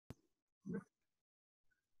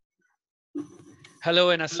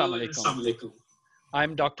Hello and Hello Assalamu and alaikum. Assalamu alaikum.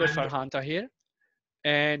 I'm Dr. I'm Farhan Tahir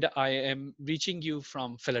and I am reaching you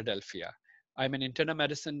from Philadelphia. I'm an internal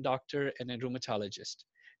medicine doctor and a rheumatologist.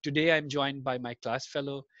 Today I'm joined by my class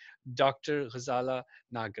fellow, Dr. Ghazala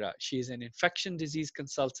Nagra. She is an infection disease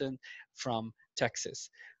consultant from Texas.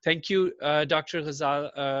 Thank you, Dr.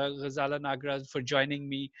 Ghazala Nagra, for joining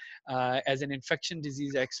me as an infection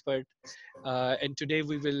disease expert. And today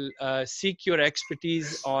we will seek your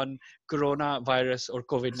expertise on coronavirus or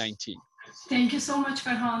COVID-19. Thank you so much,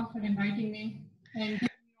 Farhan, for inviting me and giving me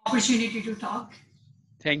the opportunity to talk.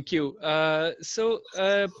 Thank you.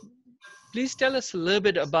 Please tell us a little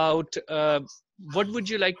bit about what would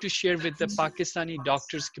you like to share with the Pakistani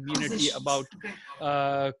doctors community about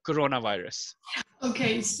coronavirus?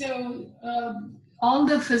 Okay, so all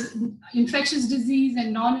the infectious disease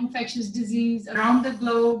and non-infectious disease around the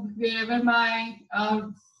globe, wherever my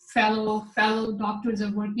fellow doctors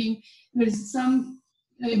are working, there's some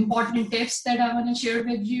important tips that I want to share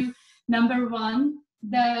with you. Number one,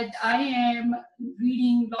 that I am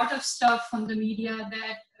reading a lot of stuff on the media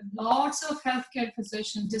that lots of healthcare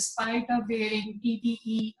physicians, despite of wearing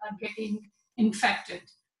PPE, are getting infected.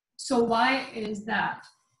 So why is that?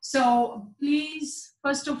 So please,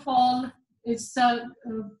 first of all, it's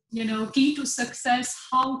key to success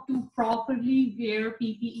how to properly wear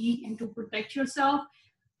PPE and to protect yourself.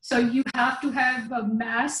 So you have to have a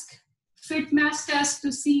mask, fit mask test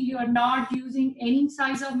to see you are not using any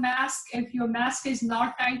size of mask. If your mask is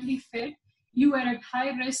not tightly fit, you are at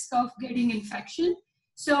high risk of getting infection.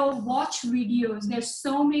 So watch videos. There's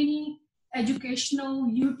so many educational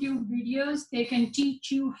YouTube videos. They can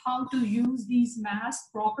teach you how to use these masks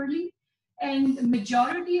properly. And the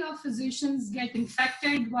majority of physicians get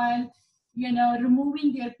infected while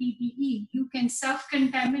removing their PPE. You can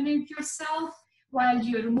self-contaminate yourself while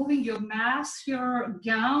you're removing your mask, your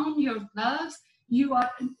gown, your gloves. You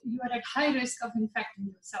are at high risk of infecting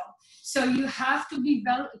yourself. So you have to be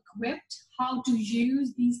well equipped how to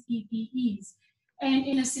use these PPEs. And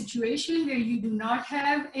in a situation where you do not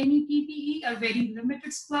have any PPE, a very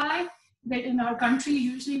limited supply, that in our country,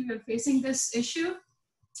 usually we are facing this issue.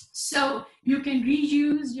 So you can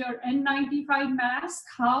reuse your N95 mask.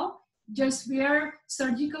 How? Just wear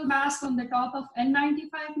surgical mask on the top of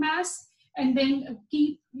N95 mask and then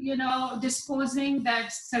keep, disposing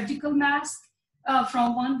that surgical mask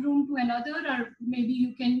from one room to another, or maybe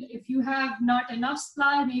you can, if you have not enough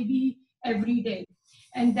supply, maybe every day.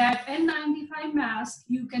 And that N95 mask,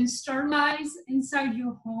 you can sterilize inside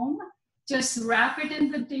your home. Just wrap it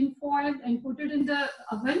in the tin foil and put it in the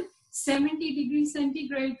oven, 70 degrees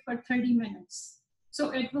centigrade for 30 minutes. So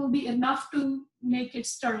it will be enough to make it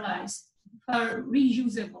sterilized for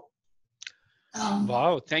reusable.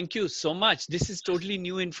 Wow, thank you so much. This is totally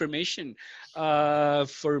new information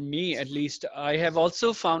for me, at least. I have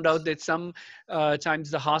also found out that some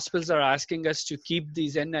times the hospitals are asking us to keep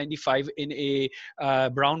these N95 in a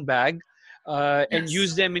brown bag and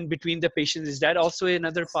use them in between the patients. Is that also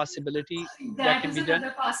another possibility that can be done? That is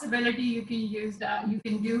another possibility you can use that. You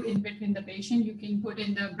can do in between the patient. You can put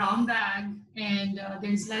in the brown bag and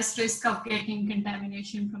there's less risk of getting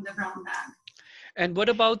contamination from the brown bag. And what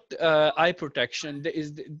about eye protection?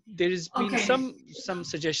 There has been some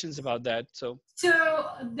suggestions about that. So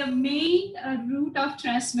the main route of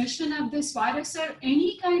transmission of this virus or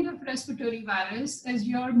any kind of respiratory virus is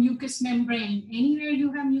your mucous membrane. Anywhere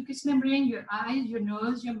you have mucous membrane, your eyes, your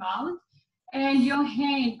nose, your mouth, and your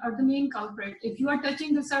hand are the main culprit. If you are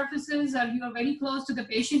touching the surfaces or you are very close to the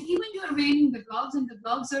patient, even you are wearing the gloves and the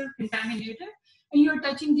gloves are contaminated, and you are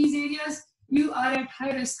touching these areas, you are at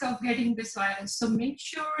high risk of getting this virus. So make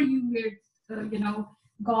sure you wear,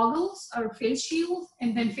 goggles or face shields,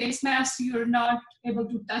 and then face masks. You're not able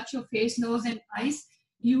to touch your face, nose, and eyes.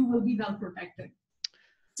 You will be well protected.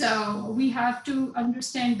 So we have to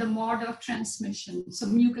understand the mode of transmission. So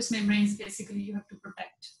mucous membranes, basically, you have to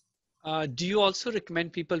protect. Do you also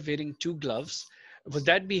recommend people wearing 2 gloves? Would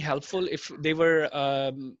that be helpful if they were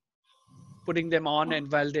putting them on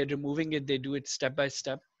and while they're removing it, they do it step by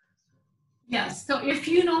step? Yes, so if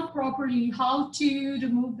you know properly how to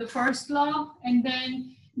remove the first glove and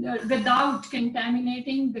then without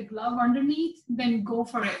contaminating the glove underneath, then go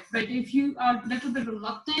for it. But if you are a little bit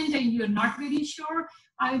reluctant and you're not really sure,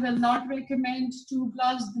 I will not recommend 2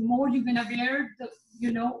 gloves. The more you're gonna wear,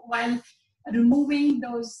 while removing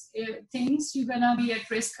those things, you're gonna be at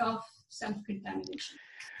risk of self-contamination.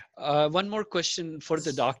 One more question for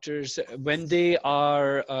the doctors. When they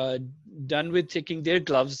are done with taking their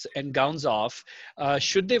gloves and gowns off,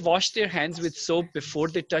 should they wash their hands with soap before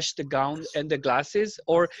they touch the gown and the glasses,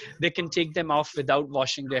 or they can take them off without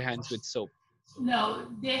washing their hands with soap? No,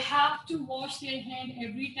 they have to wash their hand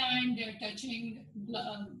every time they're touching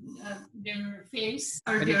their face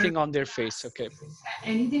or their Anything on their face. Okay.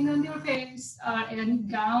 anything on their face or any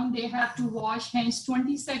gown. They have to wash hands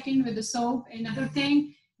 20 seconds with the soap. Another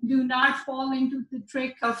thing, do not fall into the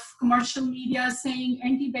trick of commercial media saying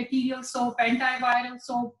antibacterial soap, antiviral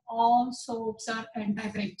soap. All soaps are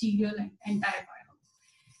antibacterial and antiviral.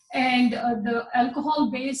 And the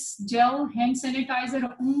alcohol-based gel hand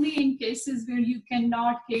sanitizer only in cases where you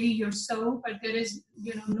cannot carry your soap, but there is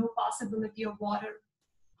no possibility of water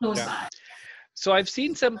close Yeah. by. So I've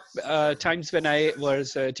seen some times when I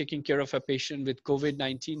was taking care of a patient with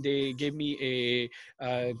COVID-19, they gave me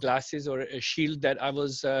a glasses or a shield that I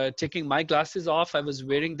was taking my glasses off. I was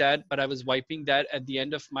wearing that, but I was wiping that at the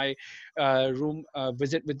end of my room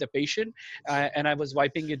visit with the patient, and I was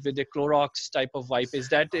wiping it with a Clorox type of wipe. Is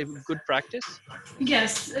that a good practice?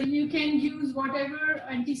 Yes, you can use whatever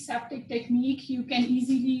antiseptic technique you can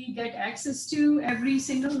easily get access to. Every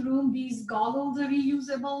single room, these goggles are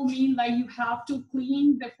reusable, mean like you have to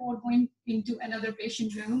clean before going into another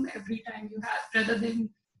patient room every time you have, rather than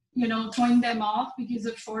throwing them off because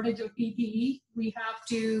of shortage of PPE. We have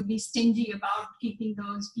to be stingy about keeping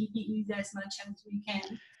those PPEs as much as we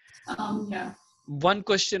can. Yeah. One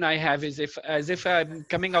question I have is, if as if I'm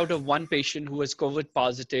coming out of one patient who is COVID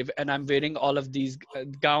positive and I'm wearing all of these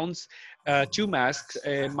gowns, two masks,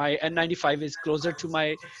 my N95 is closer to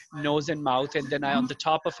my nose and mouth, and then on the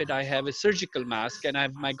top of it I have a surgical mask and I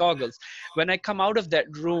have my goggles. When I come out of that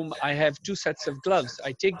room, I have two sets of gloves.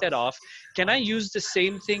 I take that off. Can I use the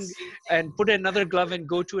same thing and put another glove and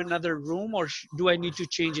go to another room, or do I need to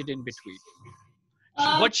change it in between?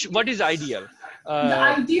 Um, What is ideal? The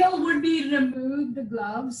Uh, ideal would be remove the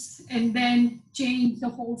gloves and then change the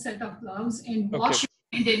whole set of gloves and okay. wash your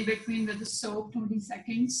hand in between with the soap 20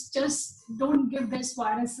 seconds. Just don't give this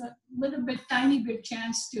virus a little bit, tiny bit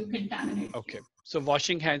chance to contaminate you. Okay. So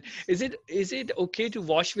washing hand, is it okay to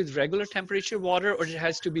wash with regular temperature water, or it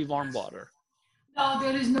has to be warm water? No,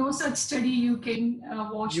 there is no such study you can You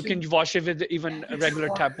wash with can wash it with even temperature regular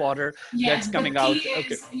tap water. water that's Yes, the coming key out.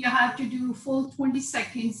 Okay. is you have to do full 20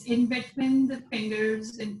 seconds in between the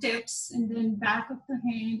fingers and tips and then back of the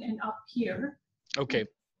hand and up here. Okay.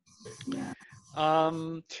 Yeah.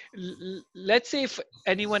 um let's say if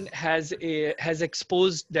anyone has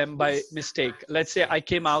exposed them by mistake. Let's say I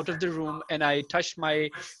came out of the room and I touched my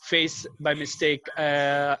face by mistake,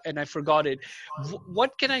 and I forgot it.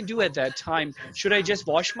 What can I do at that time? Should I just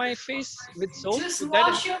wash my face with soap? Just Would that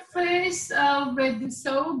wash your face with the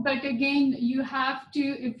soap, but again, you have to,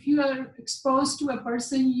 if you are exposed to a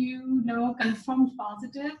person confirmed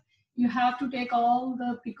positive, you have to take all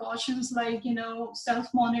the precautions like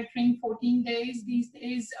self-monitoring 14 days. These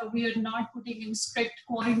days we are not putting in strict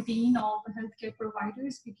quarantine all the healthcare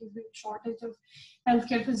providers because we have shortage of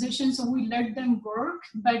healthcare physicians, so we let them work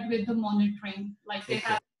but with the monitoring, like they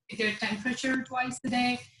okay? have their temperature twice a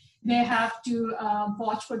day. They have to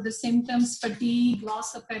watch for the symptoms: fatigue, loss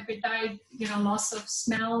of appetite, loss of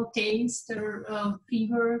smell, taste, or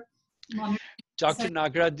fever. Dr.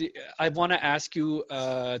 Nagra, I want to ask you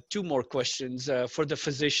two more questions for the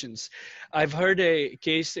physicians. I've heard a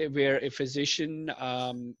case where a physician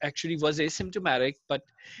actually was asymptomatic, but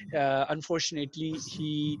unfortunately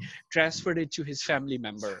he transferred it to his family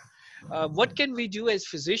member. What can we do as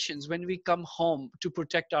physicians when we come home to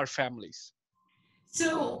protect our families? So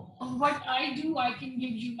what I do, I can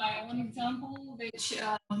give you my own example, which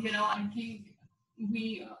I think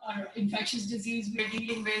we are infectious disease. We're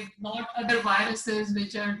dealing with not other viruses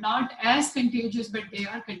which are not as contagious, but they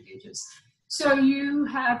are contagious. So you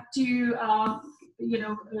have to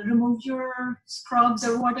remove your scrubs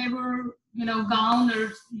or whatever gown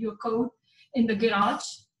or your coat in the garage,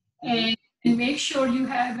 Hmm. and make sure you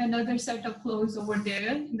have another set of clothes over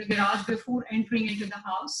there in the garage before entering into the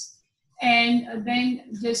house, and then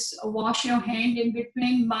just wash your hand in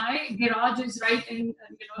between. My garage is right in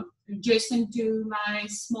adjacent to my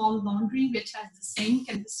small laundry which has the sink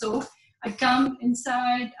and the soap. I come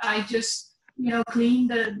inside, I just clean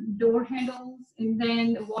the door handles and then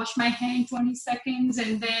wash my hand 20 seconds,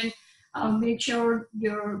 and then make sure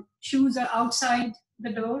your shoes are outside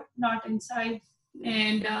the door, not inside.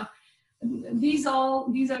 And these are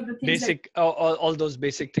the things that. Basic, all those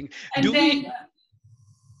basic things. And Do we, then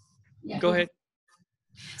yeah, go go ahead. ahead.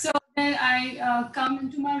 So then I come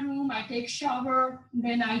into my room, I take shower,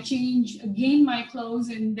 then I change again my clothes,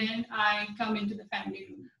 and then I come into the family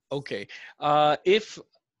room. Okay. If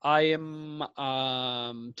I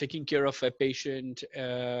am taking care of a patient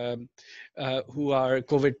who are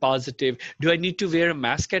COVID positive. Do I need to wear a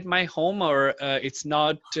mask at my home, or it's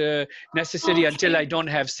not necessary until I Okay. don't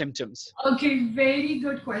have symptoms? Okay, very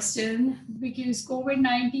good question, because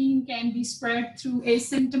COVID-19 can be spread through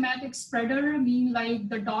asymptomatic spreader, meaning like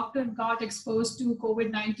the doctor got exposed to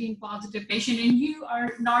COVID-19 positive patient and you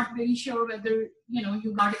are not very sure whether,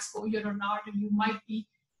 you got exposure or not, and you might be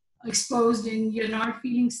exposed and you're not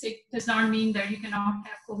feeling sick does not mean that you cannot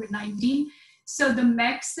have COVID-19. So the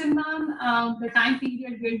maximum, the time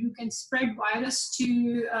period where you can spread virus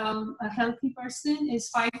to a healthy person is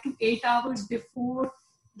 5 to 8 hours before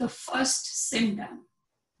the first symptom,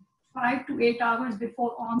 5 to 8 hours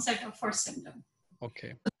before onset of first symptom.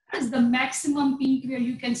 Okay. That is the maximum peak where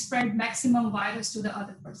you can spread maximum virus to the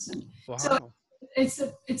other person. So Wow.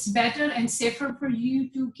 it's better and safer for you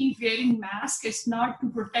to keep wearing mask. It's not to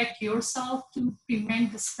protect yourself, to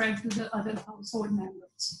prevent the spread to the other household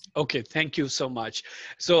members. Okay, thank you so much.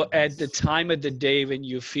 So at the time of the day when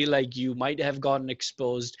you feel like you might have gotten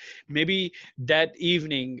exposed, maybe that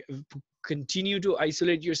evening, continue to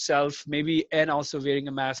isolate yourself, maybe, and also wearing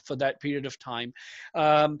a mask for that period of time.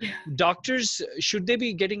 Yeah. Doctors, should they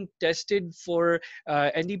be getting tested for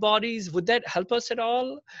antibodies? Would that help us at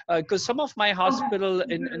all? Because some of my hospital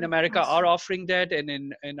in Good America are question. offering that, and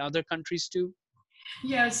in other countries too.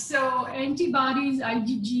 Yes, so antibodies,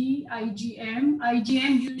 IgG,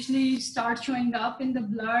 IgM usually start showing up in the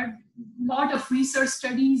blood. A lot of research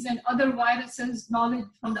studies and other viruses, knowledge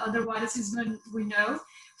from the other viruses when we know.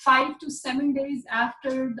 5 to 7 days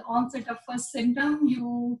after the onset of first symptom,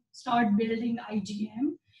 you start building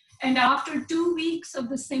IgM. And after 2 weeks of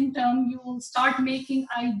the symptom, you will start making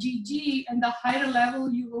IgG, and the higher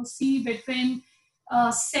level you will see between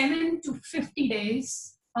 7 to 50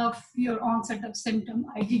 days of your onset of symptom.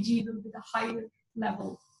 IgG will be the higher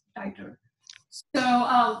level titer.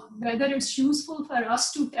 So whether it's useful for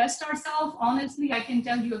us to test ourselves, honestly, I can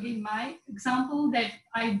tell you again my example that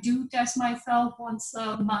I do test myself once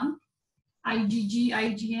a month, IgG,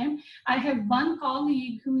 IgM. I have one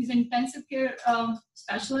colleague who is intensive care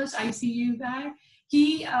specialist, ICU guy.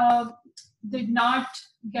 He did not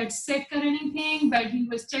get sick or anything, but he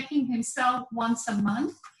was checking himself once a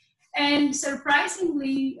month. And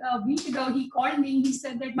surprisingly, a week ago, he called me. He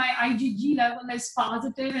said that my IgG level is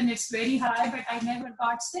positive and it's very high, but I never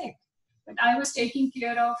got sick. But I was taking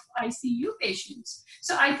care of ICU patients.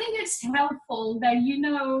 So I think it's helpful that,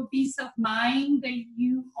 peace of mind that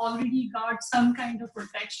you already got some kind of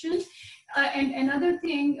protection. And another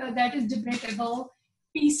thing that is debatable,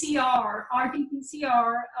 PCR,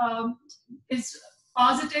 RT-PCR is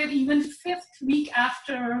positive even 5th week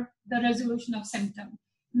after the resolution of symptom.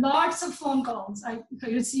 Lots of phone calls I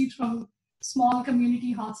received from small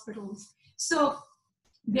community hospitals. So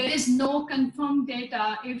there is no confirmed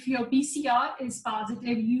data. If your PCR is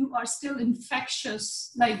positive, you are still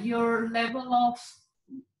infectious, like your level of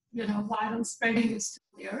viral spreading is still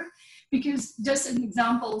there. Because just an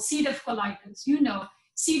example, C. diff colitis,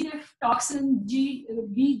 C. diff toxin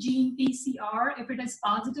B gene PCR, if it is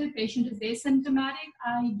positive, patient is asymptomatic,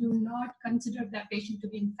 I do not consider that patient to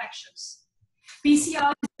be infectious.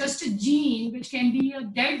 PCR is just a gene which can be a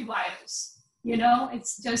dead virus.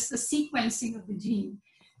 It's just the sequencing of the gene.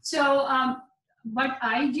 So what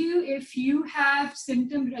I do, if you have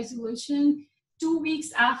symptom resolution 2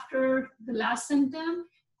 weeks after the last symptom,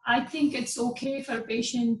 I think it's okay for a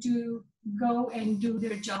patient to go and do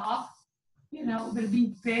their job. There'll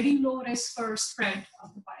be very low risk for spread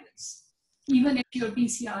of the virus, even if your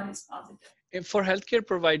PCR is positive. For healthcare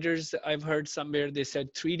providers, I've heard somewhere they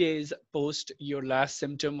said 3 days post your last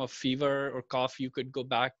symptom of fever or cough, you could go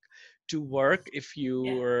back to work if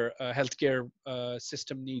your healthcare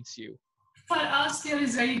system needs you. For us, there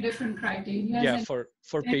is very different criteria, Yeah, and for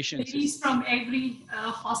it patients. varies from every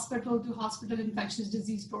hospital to hospital infectious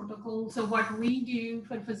disease protocol. So what we do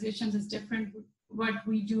for physicians is different what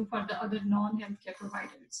we do for the other non-healthcare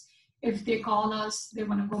providers. If they call us, they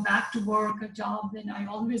want to go back to work, a job, then I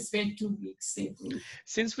always wait 2 weeks safely.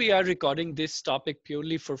 Since we are recording this topic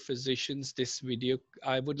purely for physicians, this video,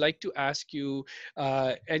 I would like to ask you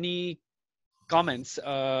any comments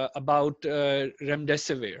about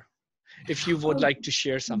remdesivir, if you would like to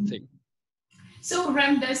share something. So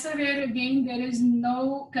remdesivir, again, there is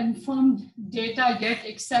no confirmed data yet,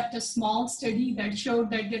 except a small study that showed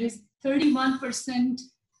that there is 31%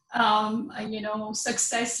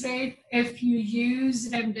 success rate if you use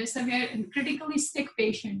remdesivir in critically sick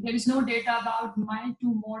patient. There is no data about mild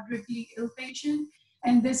to moderately ill patient.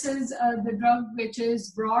 And this is the drug which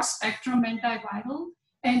is broad spectrum antiviral,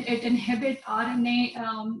 and it inhibits RNA,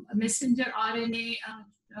 messenger RNA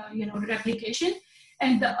replication.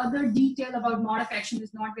 And the other detail about mode of action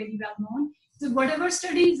is not very well known. So whatever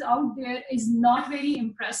studies out there is not very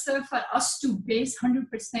impressive for us to base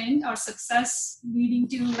 100% our success leading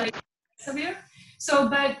to like severe. So,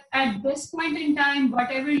 but at this point in time,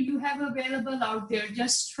 whatever you have available out there,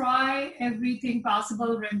 just try everything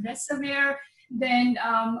possible. Remdesivir, then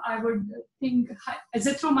I would think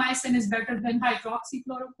azithromycin is better than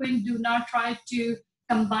hydroxychloroquine. Do not try to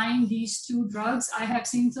combine these two drugs. I have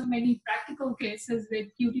seen so many practical cases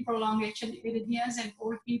with QT prolongation arrhythmias in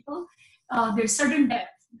old people. There's certain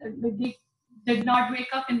deaths. They did not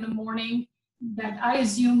wake up in the morning that I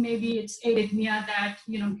assume maybe it's arrhythmia that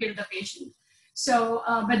killed the patient. So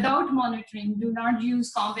without monitoring, do not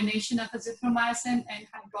use combination of azithromycin and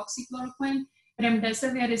hydroxychloroquine.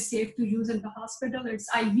 Remdesivir is safe to use in the hospital. It's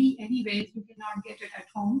IV anyways. You cannot get it at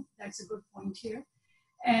home. That's a good point here.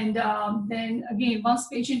 And then again, once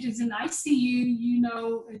patient is in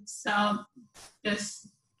ICU, it's just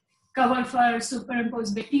cover for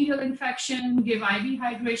superimposed bacterial infection, give IV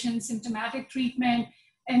hydration, symptomatic treatment.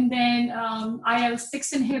 And then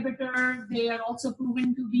IL-6 inhibitor, they are also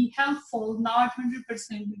proven to be helpful, not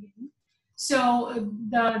 100% again. So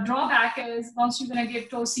the drawback is once you're going to give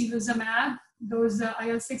tocilizumab, those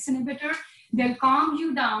IL-6 inhibitor, they'll calm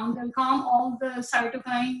you down, they'll calm all the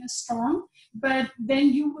cytokine storm, but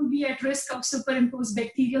then you will be at risk of superimposed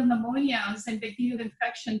bacterial pneumonias and bacterial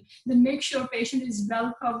infection. Then make sure patient is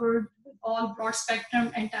well covered with all broad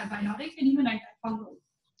spectrum antibiotic and even antifungal.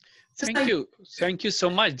 Thank you so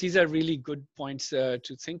much. These are really good points to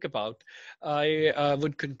think about. I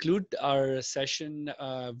would conclude our session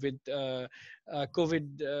with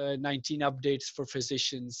COVID-19 updates for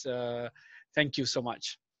physicians. Thank you so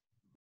much.